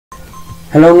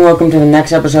Hello and welcome to the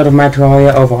next episode of my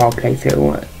Terraria Overhaul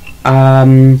playthrough.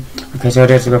 Okay, so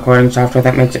it is the recording software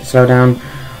that makes it slow down.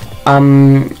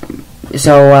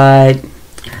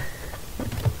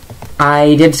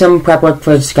 I did some prep work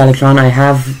for Skeletron. I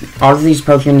have all of these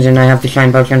potions and I have the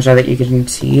shine potion so that you can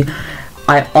see.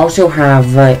 I also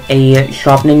have a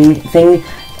sharpening thing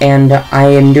and I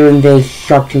am doing the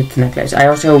sharp tooth necklace. I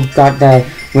also got the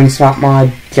wing swap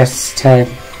mod just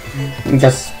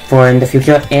for in the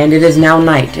future, and it is now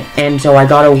night, and so I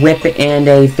got a whip and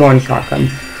a thorn shotgun.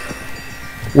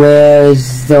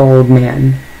 Where's the old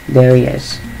man? There he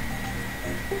is.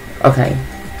 Okay.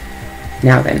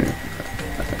 Now then.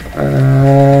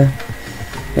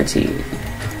 Let's see.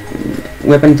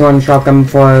 Whip and thorn shotgun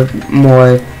for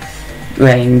more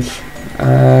range.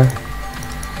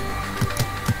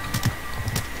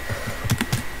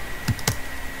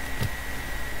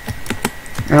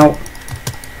 Ow.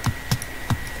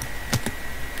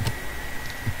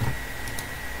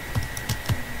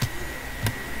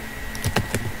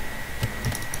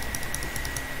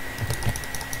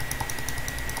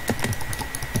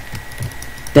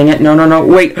 Dang it, no,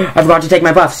 wait, I forgot to take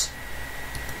my buffs.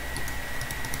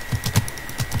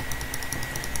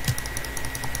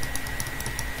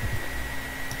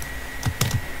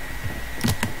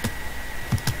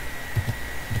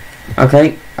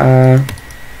 Okay,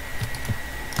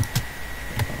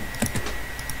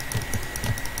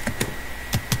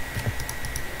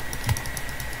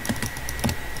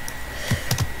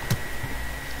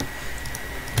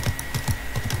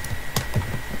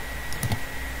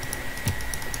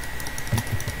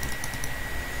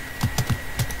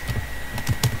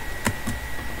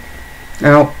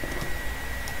 Ow.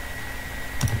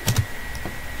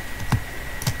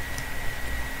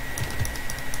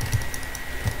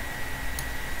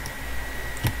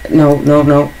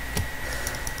 No.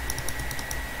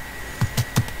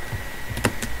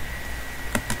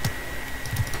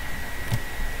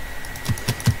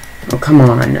 Oh, come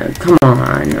on.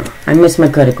 I missed my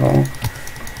critical.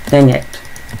 Dang it.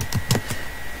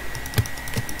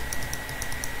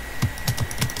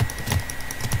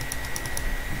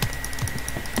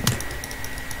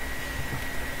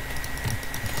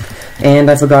 And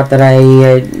I forgot that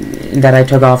I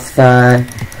took off the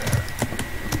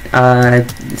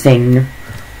thing,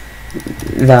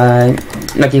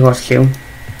 the lucky horseshoe.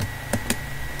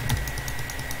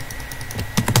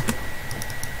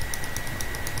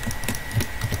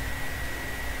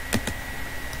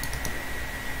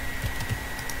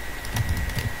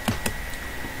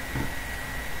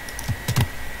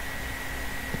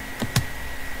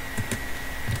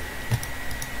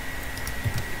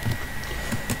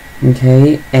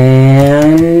 Okay,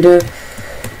 and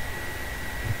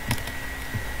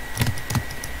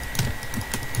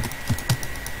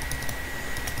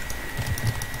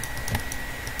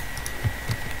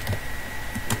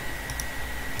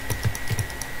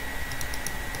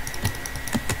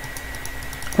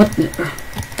what the?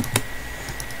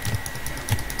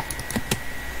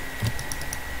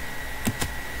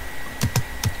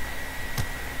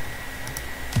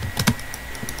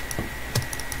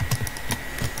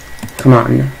 Come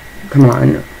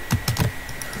on. No.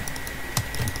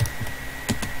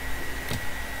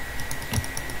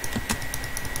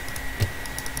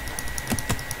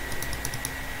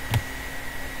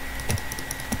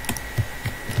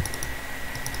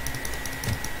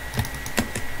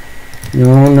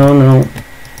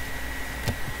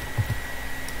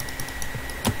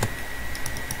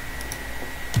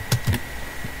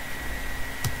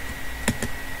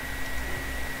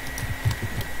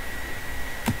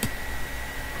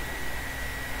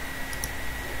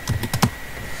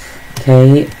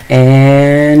 Okay,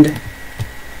 and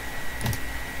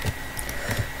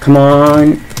come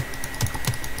on.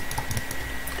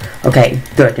 Okay,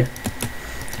 good.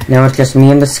 Now it's just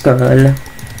me and the skull.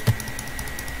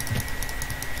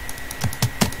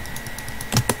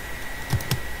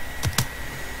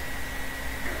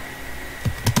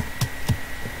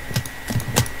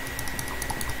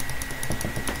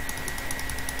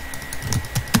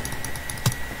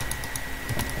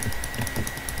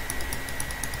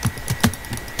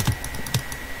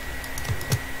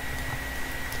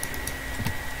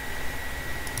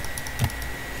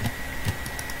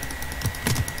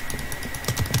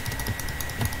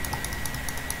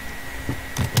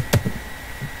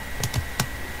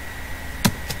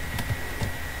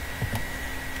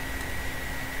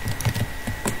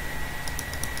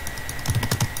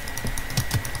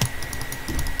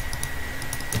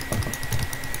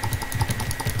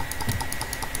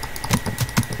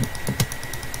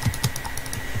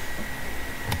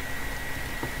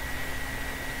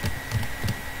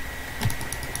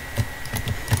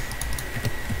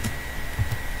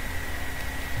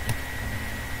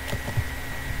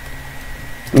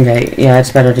 Okay, yeah,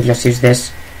 it's better to just use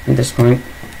this at this point.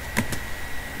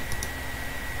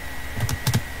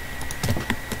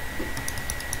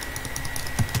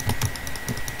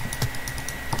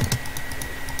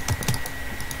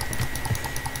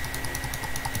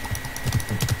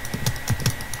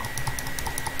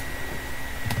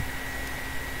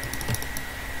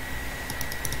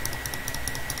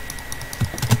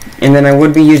 And then I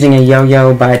would be using a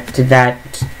yo-yo, but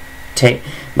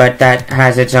that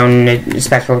has its own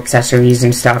special accessories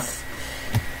and stuff.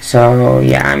 So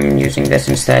yeah, I'm using this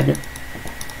instead.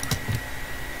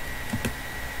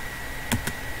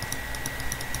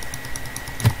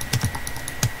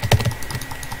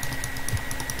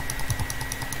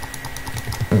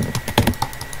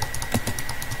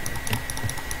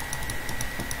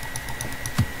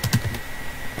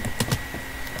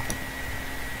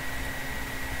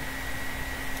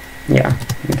 Yeah,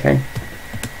 okay.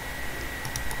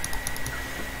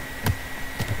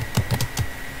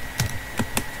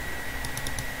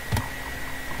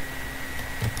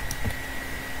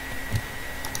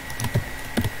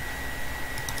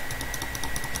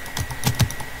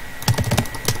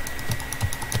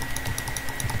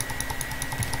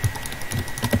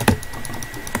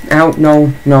 Ow,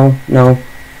 no, no, no.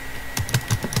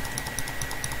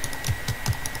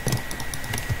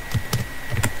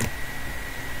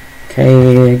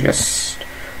 Okay, just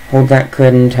hold that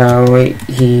grid until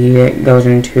he goes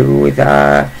into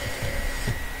the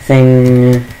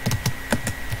thing,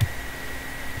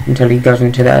 until he goes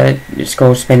into the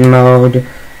skull spin mode,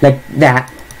 like that.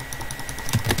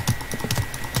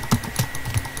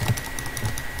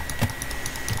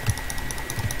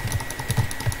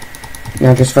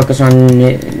 Now just focus on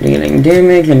dealing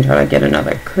damage until I get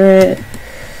another crit.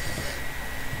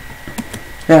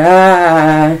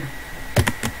 Ah!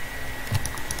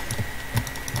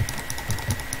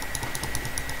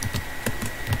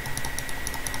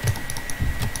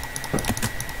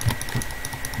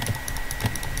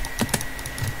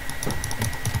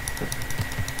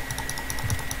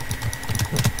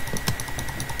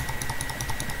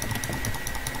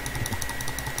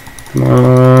 Come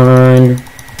on.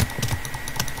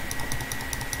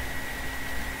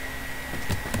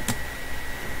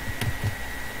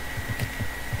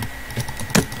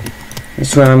 I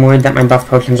swear I'm worried that my buff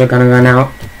potions are gonna run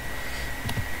out.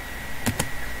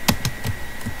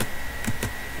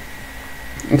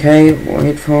 Okay,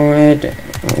 wait for it.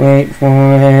 Wait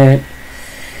for it.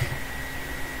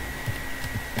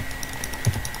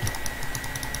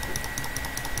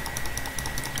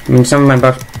 I mean, some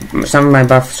of my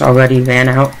buffs already ran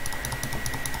out.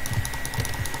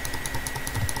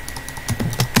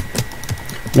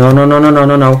 No, no, no, no, no,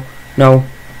 no, no, no.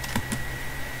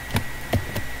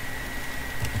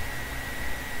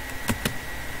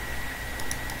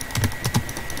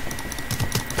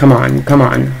 Come on, come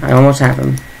on. I almost have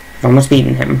him. I've almost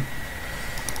beaten him.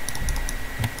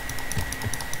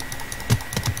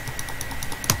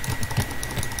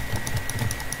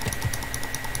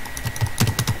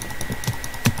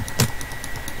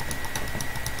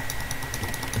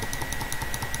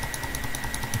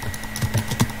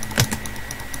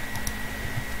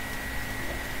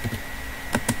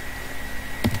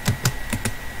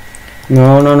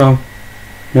 No, no, no.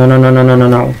 No, no, no, no, no, no,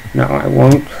 no. No, I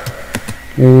won't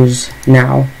lose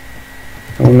now.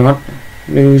 I will not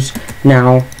lose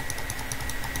now.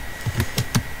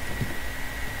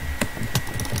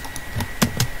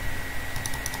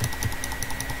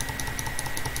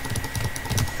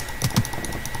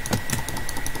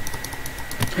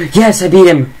 Yes, I beat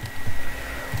him.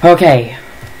 Okay.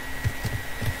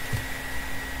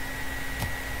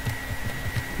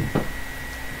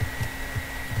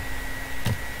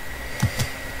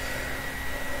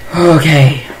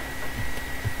 Okay.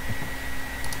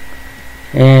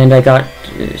 And I got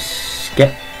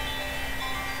skip.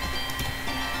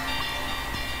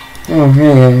 Oh,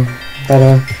 hey, got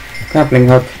a grappling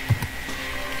hook.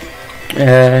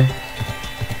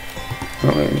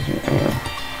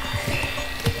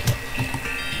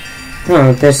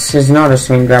 Oh, this is not a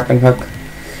swing grappling hook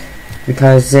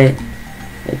because it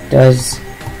does.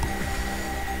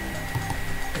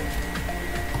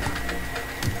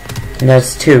 It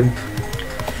has two.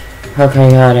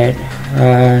 Okay, got it.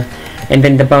 And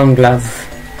then the bone glove.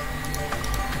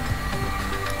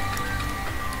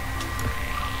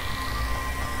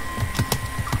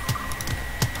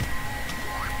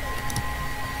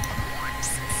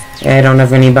 I don't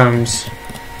have any bones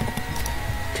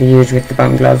to use with the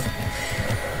bone glove.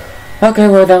 Okay,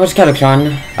 well that was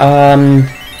Calicron.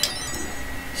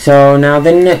 So now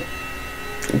then,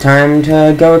 time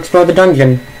to go explore the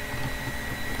dungeon.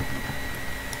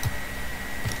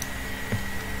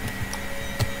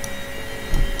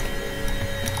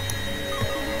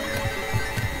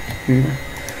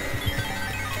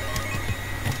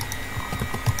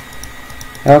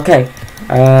 Okay.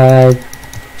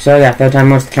 So yeah, third time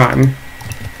was the charm.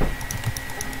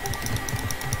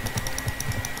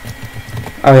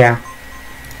 Oh yeah.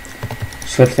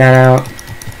 Switch that out.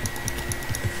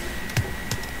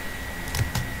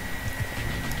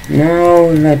 Now,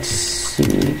 let's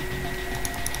see.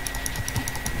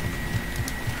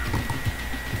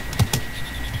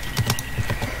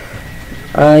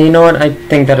 You know what? I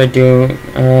think that I do.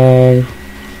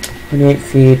 28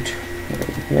 feet.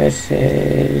 This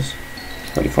is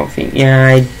 44 feet. Yeah,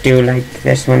 I do like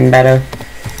this one better.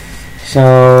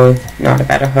 So, not a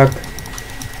better hook.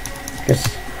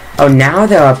 Just, oh, now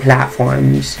there are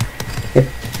platforms. It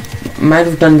might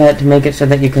have done that to make it so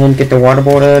that you couldn't get the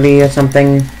waterboard early or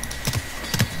something.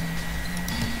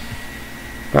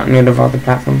 Gotten rid of all the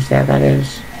platforms there, that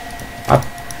is.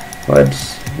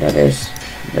 Upwards, that is.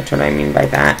 That's what I mean by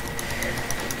that.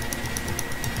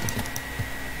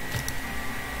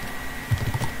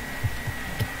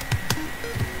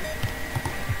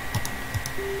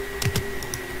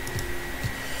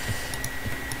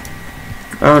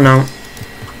 Oh no.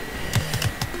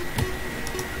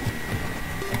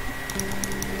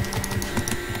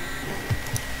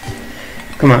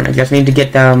 Come on, I just need to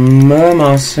get the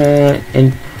Murmosa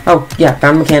in. Oh, yeah,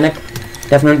 found mechanic.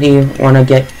 Definitely want to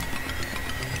get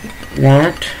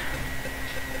that.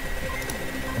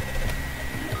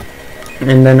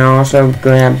 And then I'll also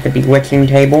grab the bewitching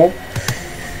table.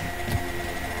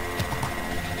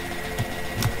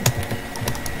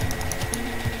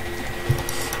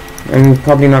 I'm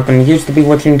probably not going to use the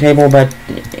bewitching table, but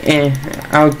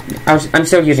I'm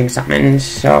still using summons,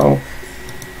 so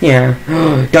yeah.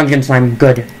 Dungeon slime,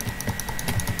 good.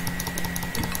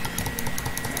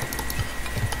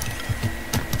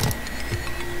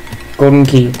 Golden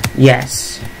key,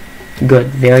 yes. Good,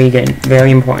 very good,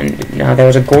 very important. Now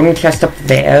there's a golden chest up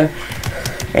there,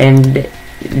 and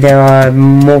there are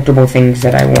multiple things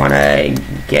that I want to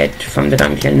get from the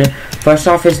dungeon. First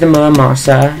off is the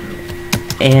Murmosa,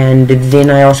 and then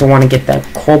I also want to get the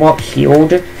Cobalt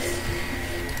Shield.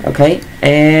 Okay,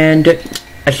 and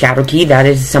a Shadow Key, that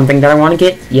is something that I want to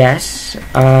get, yes.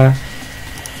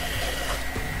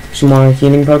 Some more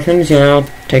healing potions, yeah, I'll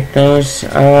take those.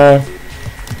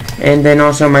 And then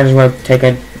also might as well take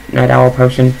a Night Owl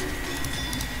potion.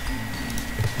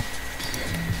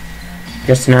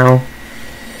 Just now.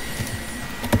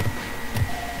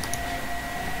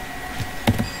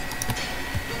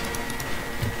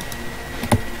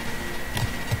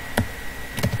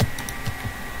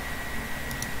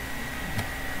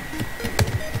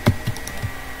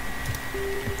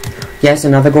 Yes,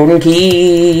 another golden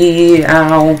key.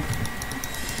 Ow.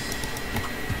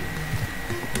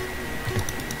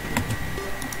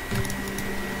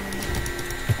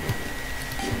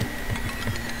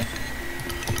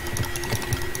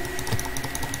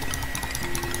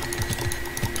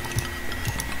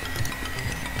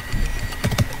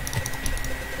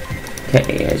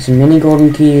 Okay, as many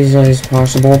golden keys as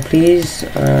possible, please.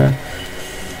 Yeah,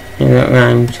 that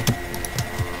rhymed.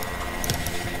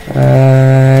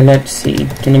 Let's see.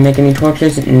 Can I make any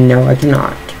torches? No, I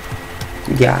cannot.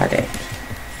 Got it.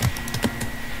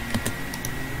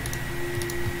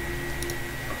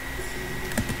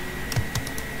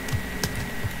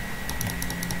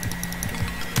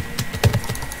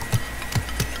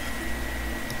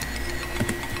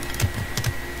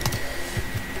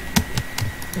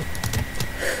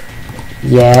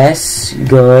 Yes,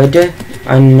 good.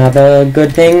 Another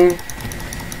good thing.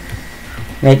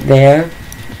 Right there.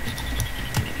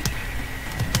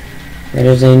 There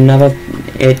is another.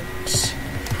 It's.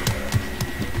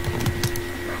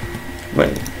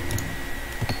 Wait.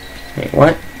 Wait,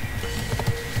 what?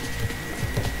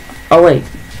 Oh, wait.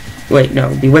 Wait,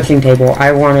 no. Bewitching table.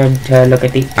 I wanted to look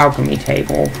at the alchemy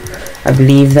table. I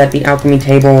believe that the alchemy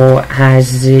table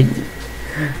has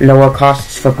lower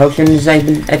costs for potions, I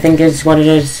think is what it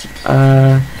is.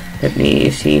 Let me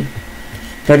see.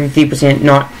 33%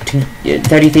 not to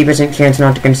 33% chance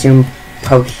not to consume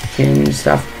potion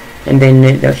stuff. And then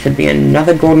there should be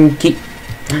another golden key.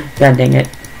 God dang it.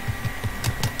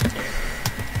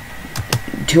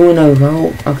 2 in a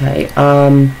row. Okay,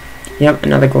 yep,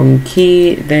 another golden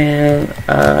key there.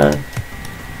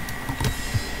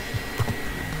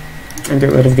 And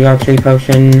get rid of the archery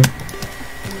potion.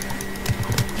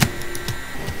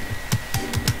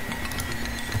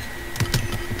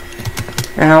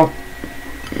 Ow.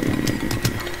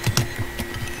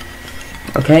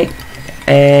 Okay,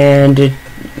 and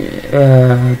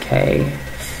okay.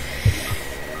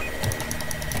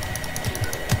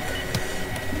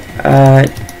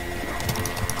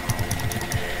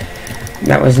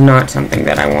 That That was not something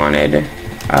that I wanted.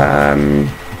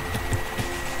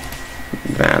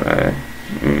 Valor.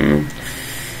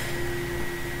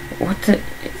 What the?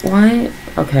 Why?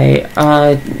 Okay,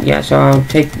 yeah, so I'll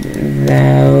take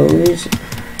those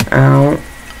out.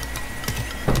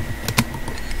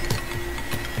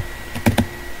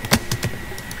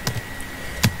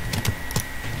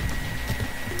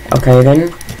 Okay,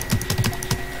 then.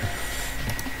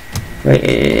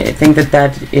 Wait, I think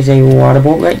that is a water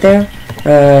bolt right there.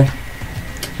 Well,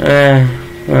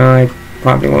 I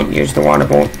probably won't use the water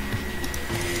bolt.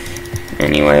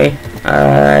 Anyway,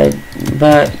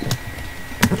 but...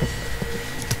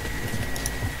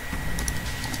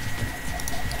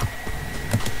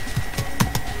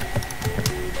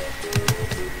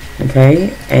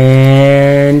 Okay,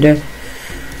 and...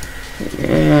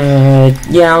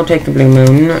 yeah, I'll take the blue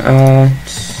moon.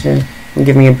 It'll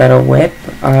give me a better whip.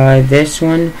 This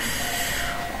one...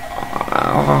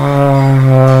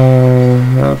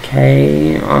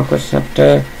 okay, Aqua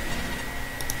Scepter.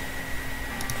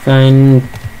 Fine.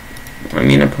 I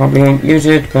mean, I probably won't use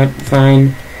it, but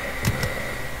fine.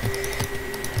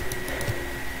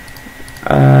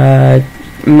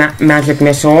 Magic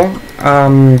Missile.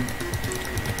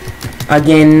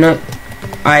 Again,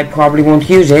 I probably won't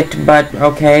use it, but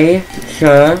okay,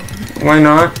 sure. Why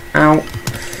not? Ow.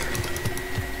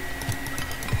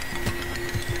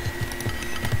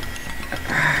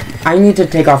 I need to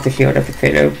take off the shield of the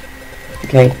Fiddle.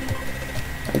 Okay.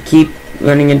 I keep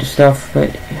running into stuff,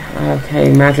 but... okay,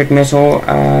 Magic Missile,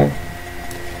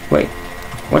 wait.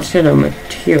 What's it a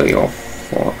material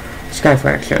for? Sky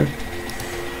Fraction.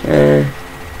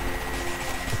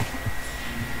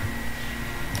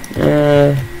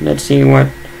 Let's see what...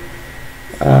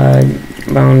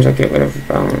 bones, I'll get rid of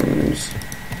bones.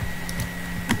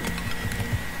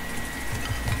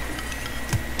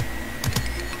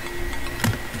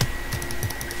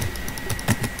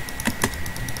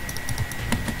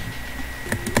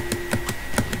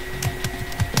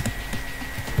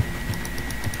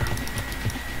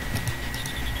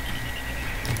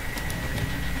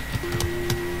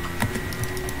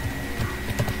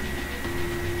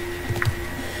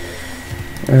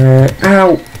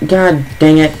 Ow! God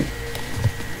dang it.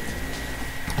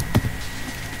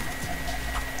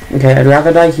 Okay, I'd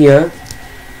rather die here.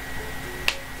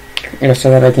 So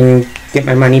that I can get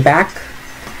my money back.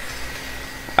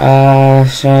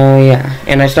 So yeah.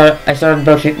 And I started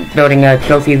building a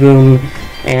trophy room,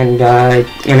 and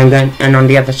on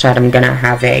the other side I'm gonna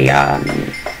have a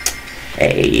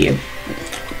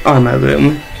armor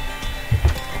room.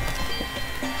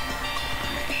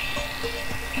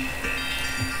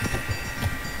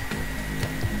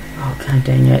 God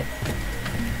dang it.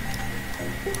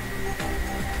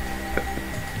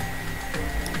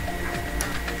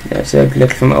 That's a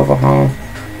glitch from Overhaul.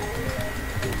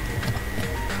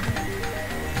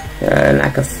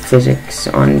 Lack of physics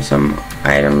on some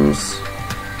items.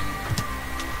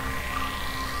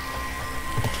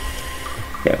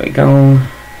 There we go.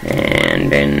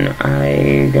 And then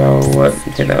I go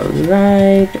to the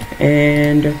right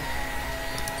and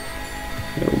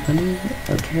open.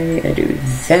 Okay, I do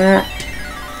that.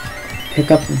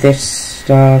 Pick up this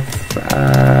stuff.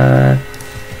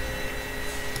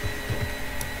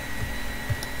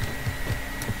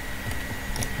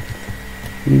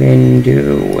 Then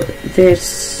do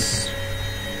this.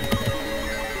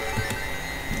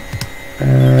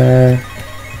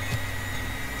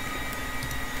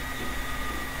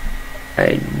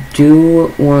 I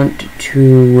do want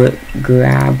to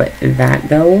grab that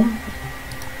though.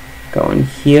 Go in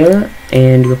here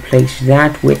and replace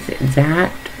that with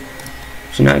that.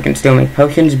 So now I can still make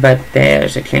potions, but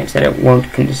there's a chance that it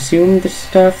won't consume the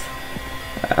stuff.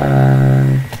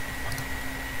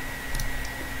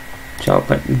 So I'll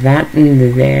put that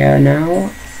in there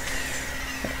now.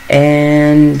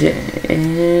 And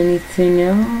anything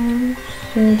else?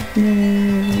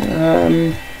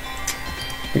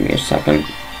 Give me a second.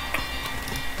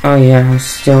 Oh yeah,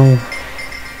 still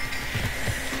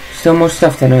more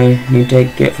stuff that I need to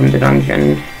get from the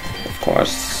dungeon, of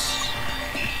course.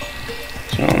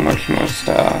 So much more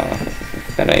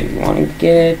stuff that I want to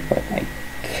get, but I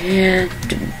can't.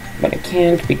 But I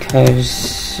can't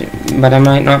because... But I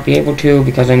might not be able to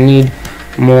because I need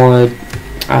more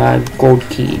gold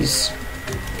keys.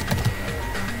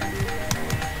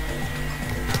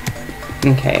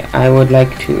 Okay, I would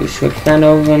like to switch that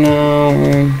over now.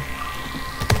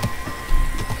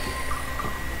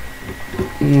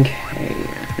 Okay,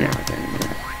 now then.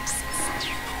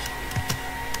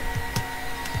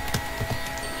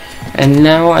 And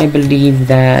now I believe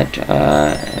that,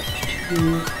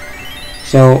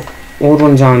 so, Old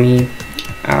One's Army,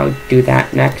 I'll do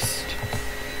that next.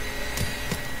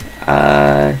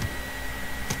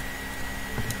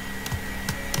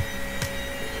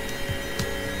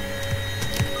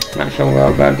 Not sure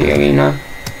well about the arena.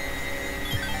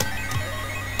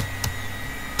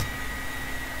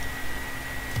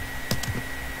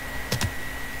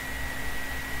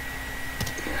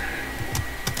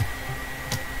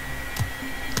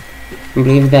 I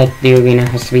believe that the arena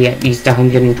has to be at least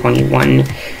 121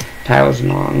 tiles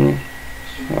long.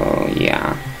 So,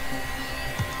 yeah.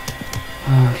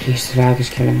 Oh, jeez, the lag is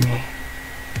killing me.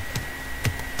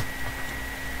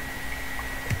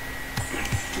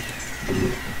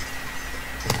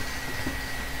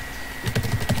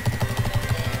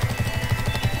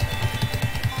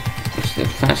 It's the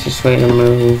fastest way to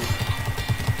move.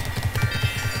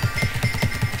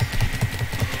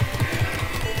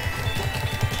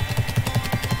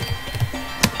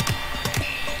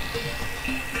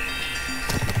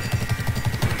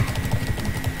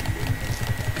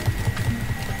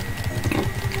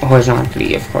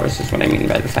 Horizontally, of course, is what I mean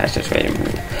by the fastest way to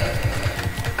move.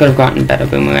 Could have gotten better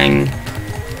boomerang.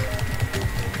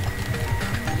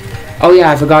 Oh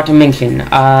yeah, I forgot to mention,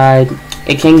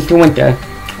 it changed to winter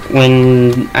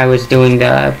when I was doing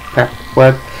the prep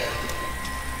work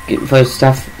for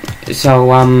stuff.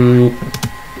 So,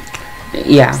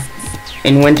 yeah.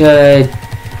 In winter,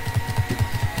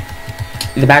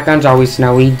 the background's always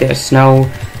snowy. There's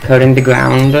snow coating the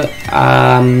ground.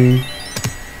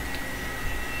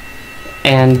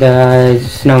 And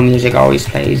snow music always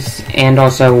plays, and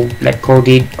also like cold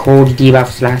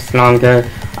debuffs last longer.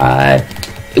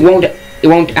 It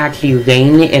won't actually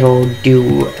rain. It'll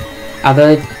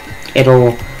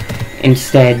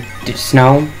instead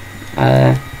snow.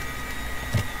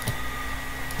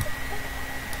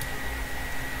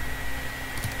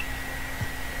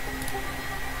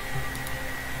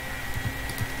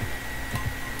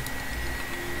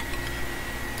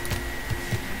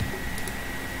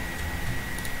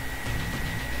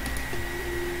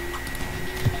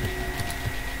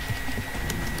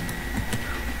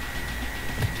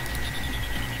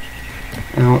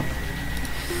 Out.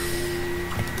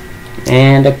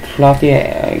 And a cloth,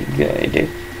 yeah, good.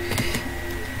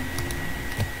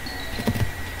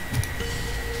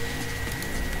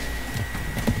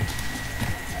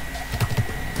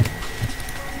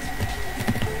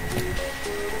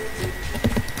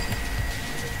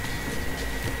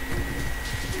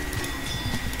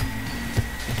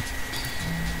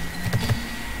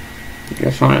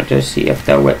 Just wanted to see if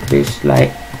the whip boost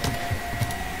light.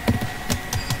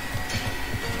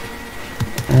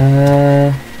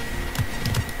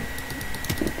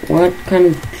 What kind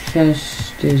of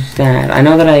chest is that? I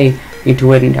know that I need to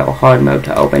wait until hard mode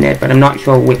to open it, but I'm not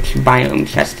sure which biome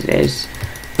chest it is.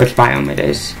 Which biome it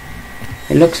is.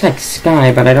 It looks like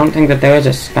sky, but I don't think that there is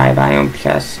a sky biome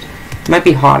chest. It might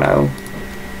be hollow.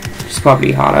 It's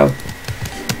probably hollow.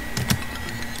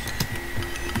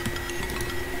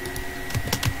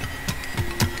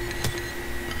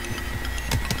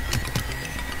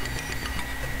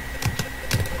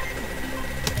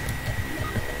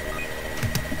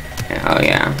 Oh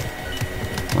yeah.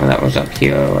 Well, that was up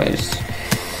here was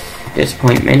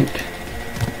disappointment.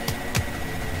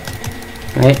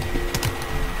 Right?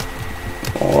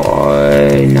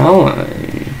 Or no,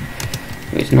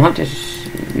 it was not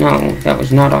just, no, that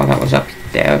was not all that was up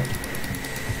there.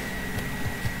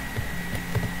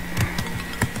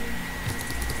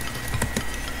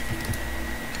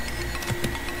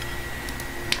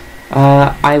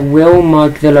 I will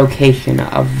mark the location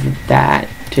of that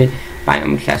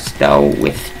biome chest though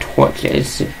with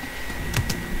torches.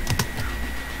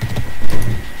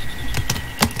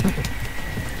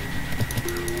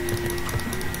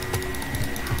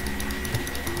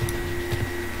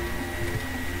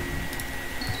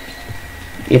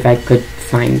 If I could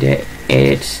find it,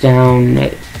 it's down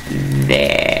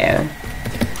there.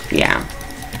 Yeah.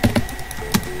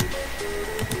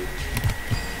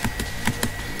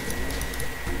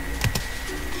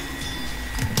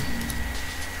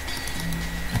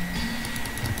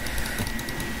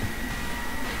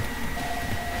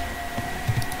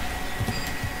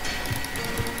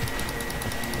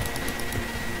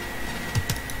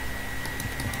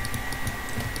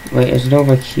 Wait, is it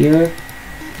over here?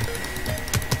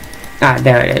 Ah,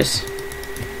 there it is.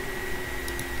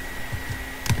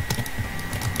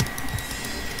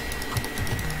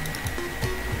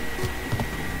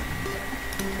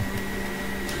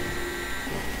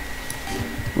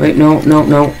 Wait, no.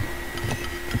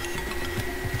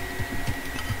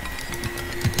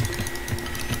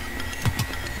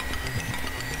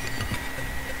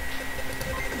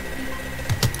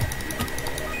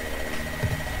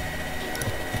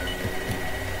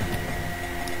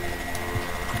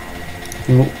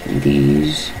 Oh,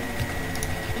 these.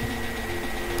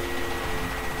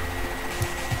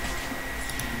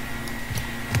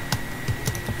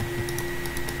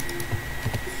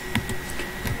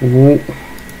 Ooh.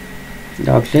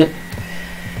 Dog shit.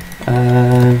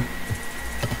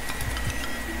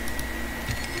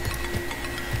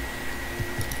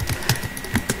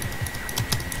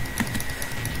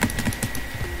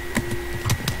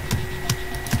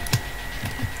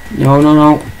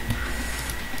 No.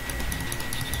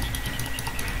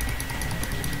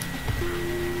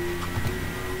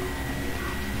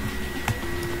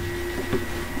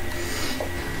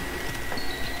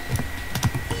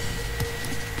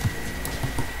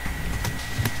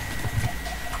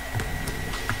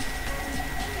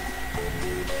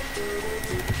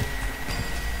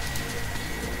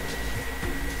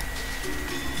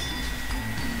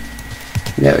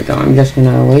 There we go. I'm just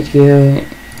gonna wait here.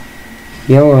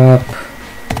 Heal up.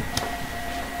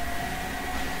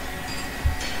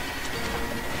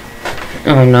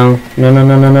 Oh no.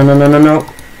 No.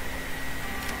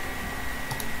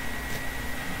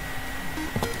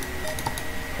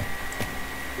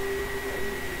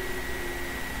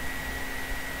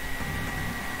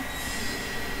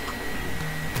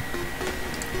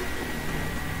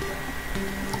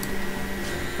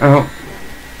 Oh.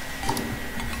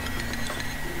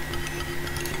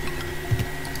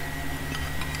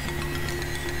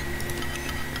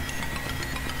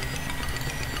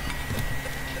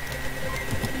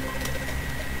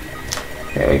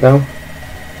 There we go.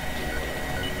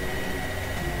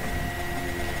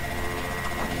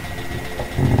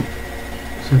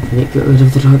 So I can get rid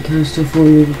of the dark caster for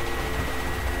you.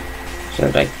 So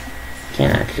that I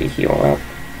can actually heal up.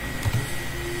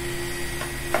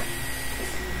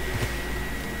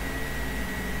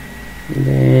 And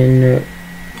then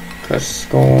press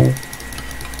skull.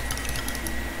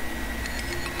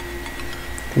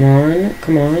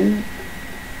 Come on.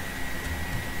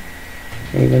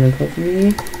 Are you gonna cook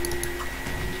me?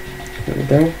 There we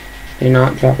go. Did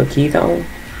not drop a key though,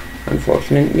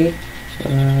 unfortunately.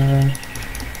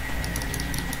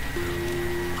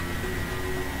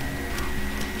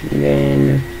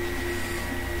 Then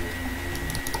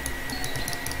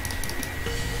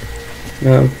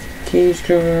no keys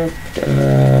dropped.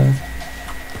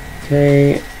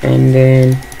 Okay, and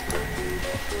then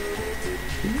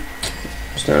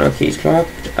still no keys dropped.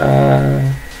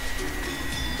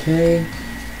 Okay.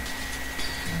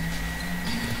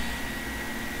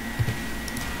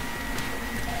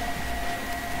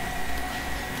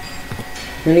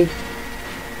 Ready?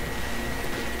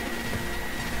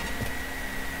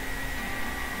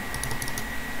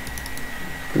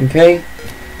 Okay.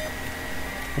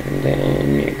 And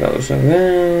then it goes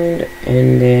around,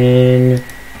 and then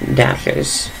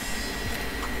dashes.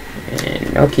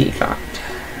 And no key locked.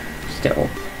 Still.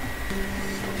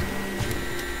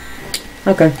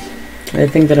 Okay. I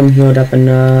think that I'm healed up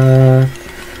enough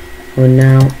for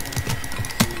now.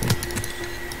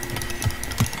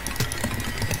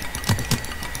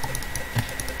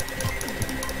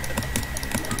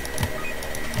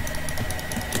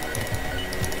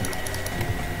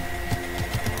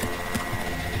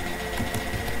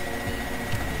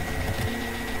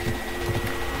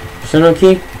 Still no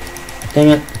key? Dang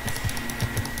it.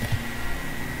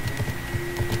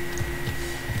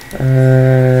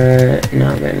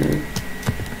 Now then.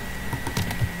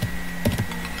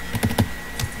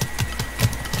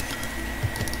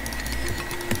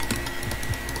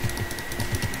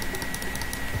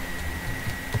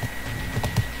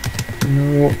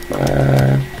 Nope,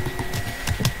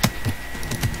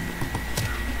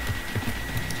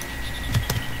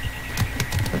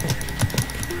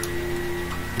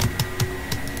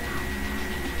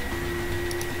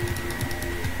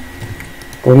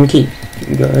 golden key.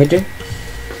 Good.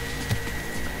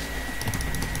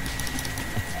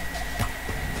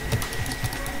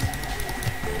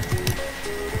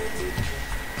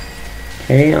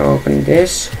 Okay, I'll open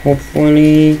this.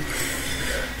 Hopefully,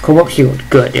 cobalt shield.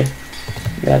 Good.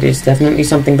 That is definitely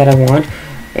something that I want.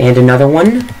 And another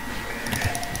one.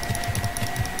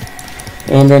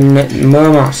 And then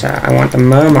Murmasa. I want the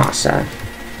Murmasa.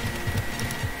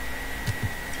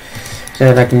 So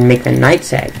that I can make the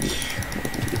Night's Edge.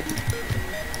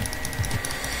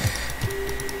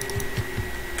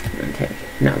 Okay,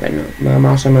 now then,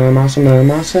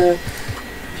 Murmasa.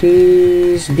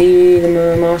 Please be the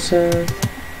Murmasa.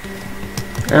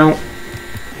 Ow.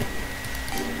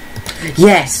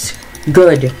 Yes!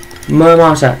 Good.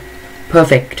 Murmasa.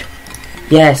 Perfect.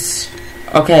 Yes.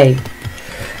 Okay.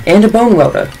 And a bone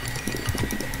welder.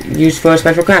 Used for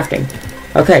special crafting.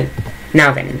 Okay.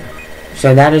 Now then.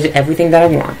 So that is everything that I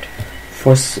want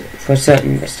for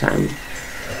certain this time.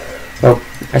 Well,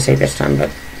 I say this time, but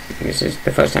this is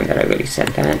the first time that I really said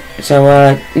that. So,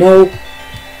 no,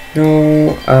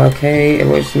 okay, it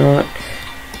was not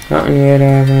gotten rid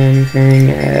of anything,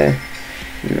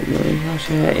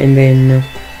 and then,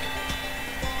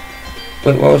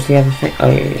 wait, what was the other thing?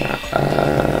 Oh, yeah,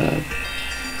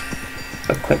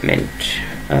 equipment,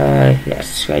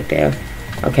 yes, right there.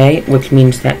 Okay, which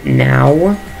means that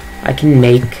now I can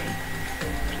make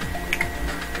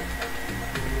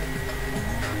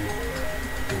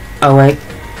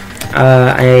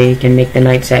I can make the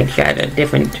Knight's Edge at a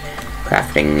different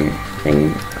crafting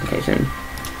thing. Okay, so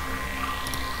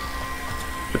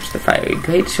it's the Fiery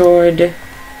Greatsword.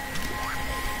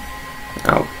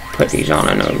 I'll put these on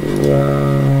in a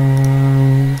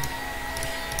row.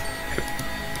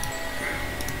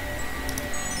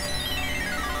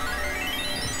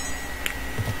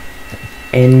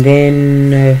 And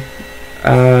then,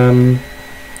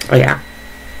 oh yeah,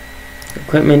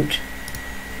 equipment,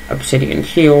 obsidian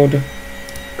shield,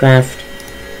 craft.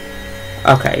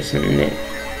 Okay, so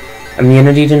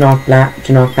immunity to knock back,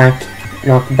 not knock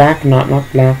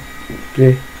black.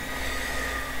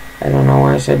 I don't know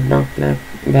why I said knock black,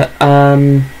 but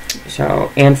so,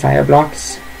 and fire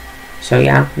blocks. So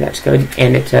yeah, that's good,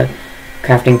 and it's a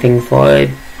crafting thing for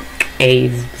a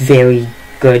very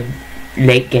good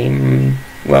late game,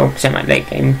 well, semi-late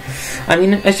game. I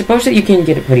mean, I suppose that you can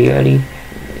get it pretty early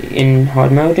in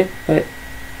hard mode, but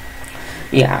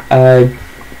yeah,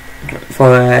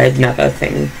 for another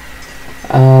thing.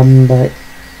 But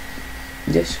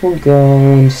this will go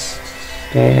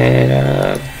instead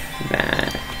of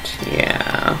that,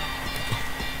 yeah.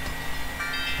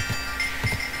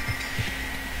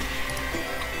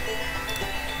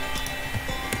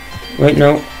 Wait,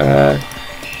 no,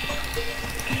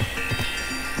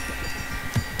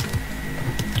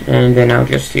 and then I'll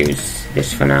just use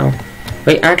this for now.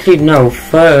 Wait, actually no,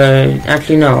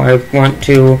 I want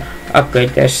to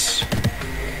upgrade this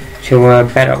to a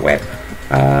better whip.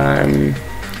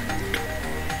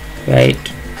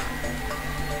 Right.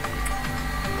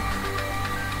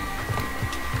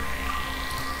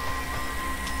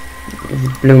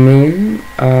 Blue Moon,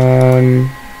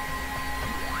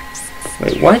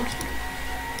 wait, what?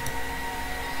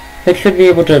 That should be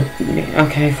able to,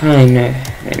 okay, fine, then,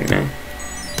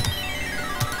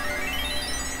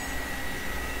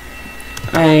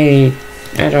 I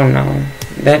don't know.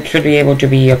 That should be able to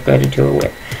be upgraded to a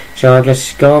whip. So I'll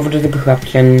just go over to the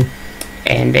corruption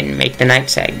and then make the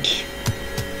Knight's Edge.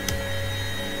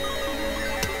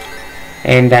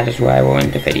 And that is where I will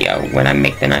end the video, when I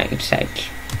make the Knight's Edge.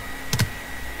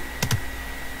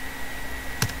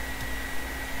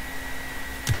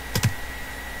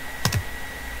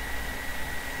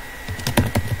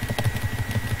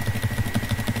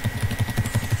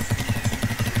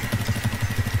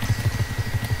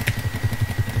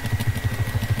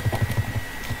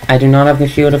 I do not have the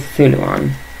Shield of Cthulhu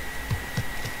on.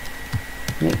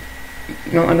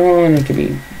 No, I don't want it to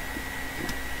be...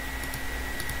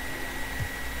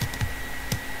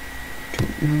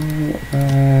 No,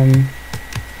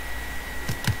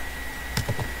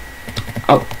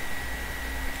 oh!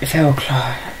 Feral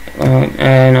Claw. Well,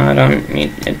 no, I don't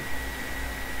need it.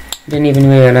 Didn't even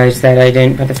realize that I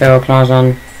didn't put the Feral Claws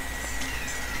on.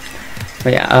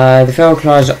 But yeah, the Feral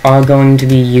Claws are going to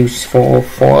be useful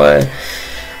for...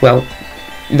 Well,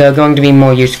 they're going to be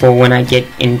more useful when I get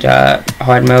into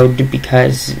hard mode,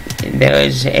 because there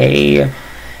is a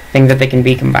thing that they can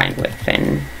be combined with,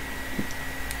 and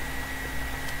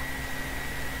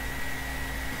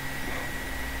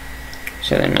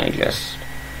so then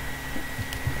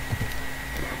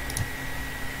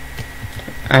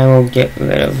I will get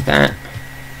rid of that.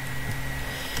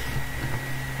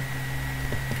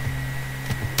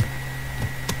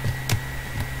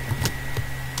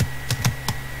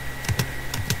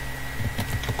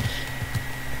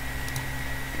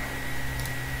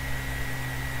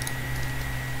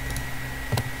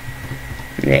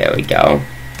 There we go.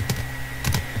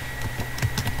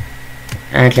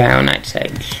 Agile Knight's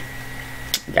Edge.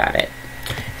 Got it.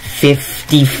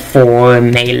 54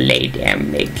 melee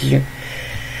damage.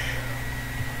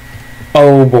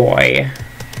 Oh boy.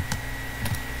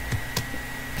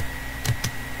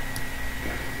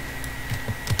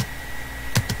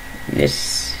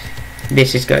 This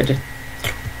is good.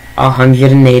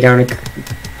 108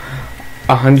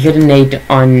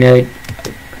 on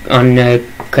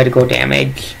critical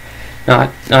damage.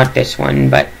 Not this one,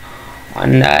 but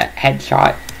on the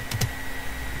headshot.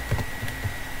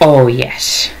 Oh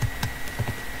yes.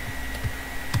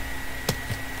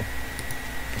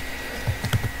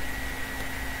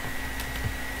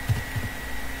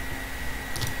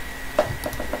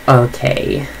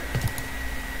 Okay.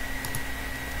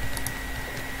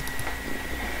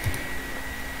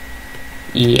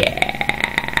 Yeah.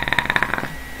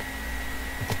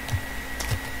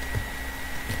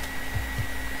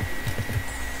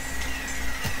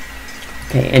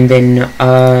 Okay, and then,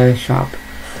 shop.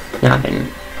 Now then,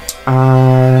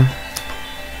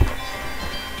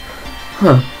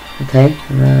 okay,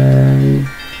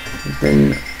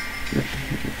 then,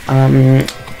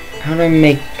 how do I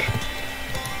make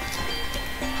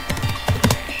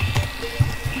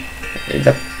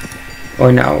the,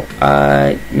 or no,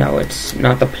 no, it's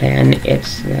not the plan,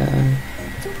 it's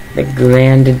the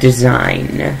grand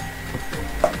design.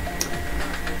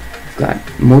 Got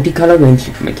multicolor wrench,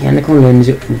 mechanical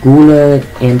lens, ruler,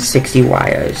 and 60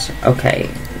 wires. Okay,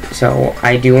 so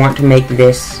I do want to make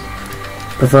this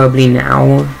preferably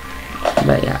now,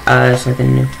 but yeah, so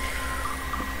then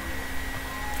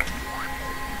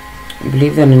I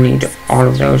believe that I need all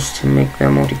of those to make the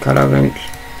multicolor wrench.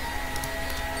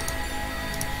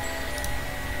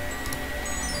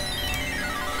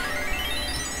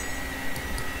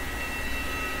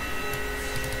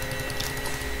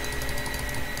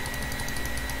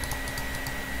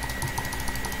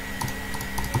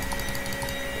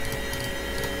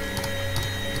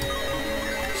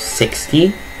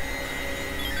 $60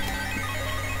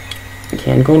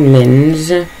 mechanical lens,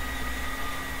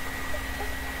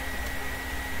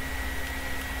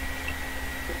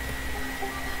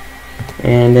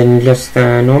 and then just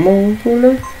the normal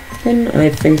ruler. Then I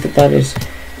think that is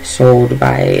sold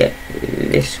by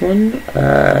this one,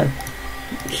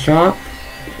 shop,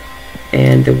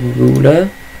 and the ruler.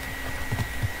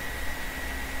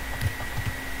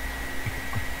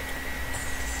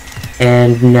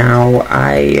 And now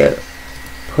I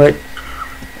put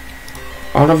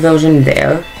all of those in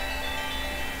there.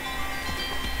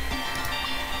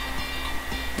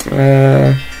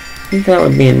 I think that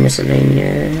would be in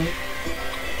miscellaneous.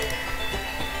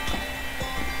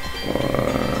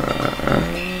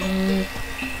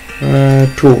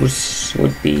 Tools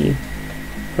would be.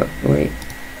 Wait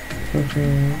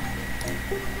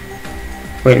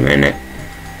a minute.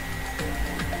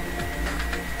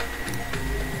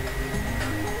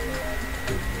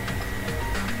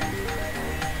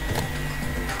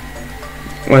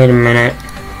 Wait a minute.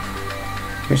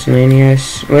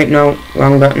 Miscellaneous. Wait, no,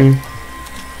 wrong button.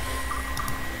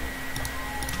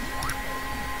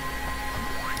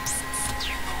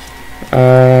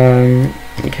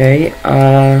 Okay,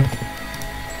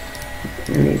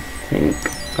 let me think,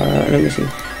 let me see.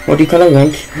 Multicolor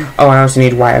wrench. Oh, I also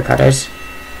need wire cutters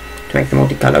to make the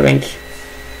multicolor wrench.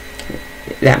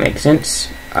 That makes sense.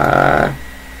 And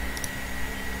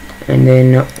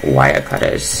then wire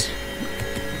cutters.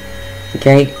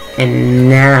 Okay, and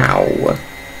now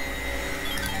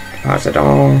pause it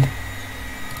all.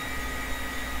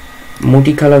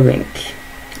 Multicolor wrench.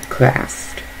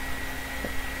 Craft.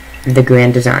 The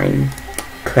grand design.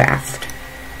 Craft.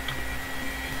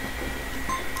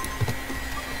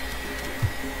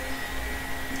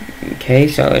 Okay,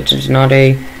 so it's not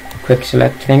a quick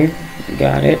select thing.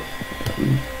 Got it.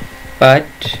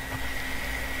 But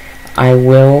I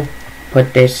will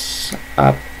put this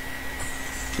up.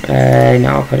 No,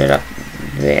 I'll put it up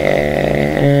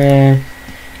there.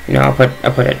 No, I'll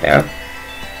put it there.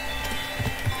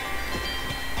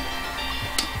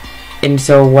 And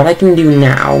so what I can do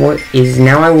now is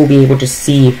I will be able to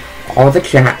see all the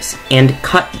traps and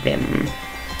cut them.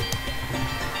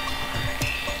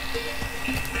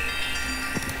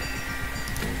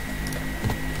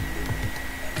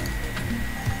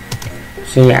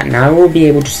 So yeah, now I will be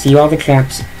able to see all the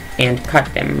traps and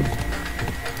cut them.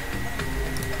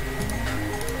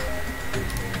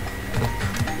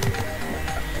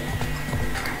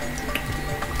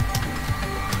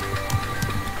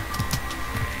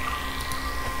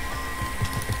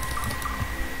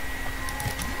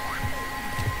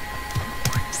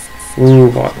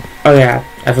 Ooh, what? Oh yeah,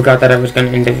 I forgot that I was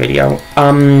gonna end the video.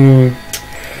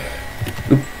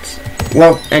 Oops.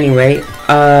 Well, anyway,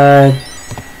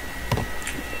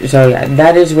 so yeah,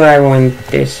 that is where I will end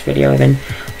this video then.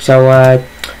 So,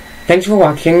 thanks for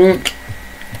watching.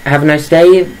 Have a nice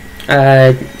day.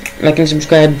 Like and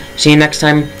subscribe. See you next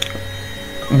time.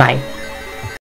 Bye.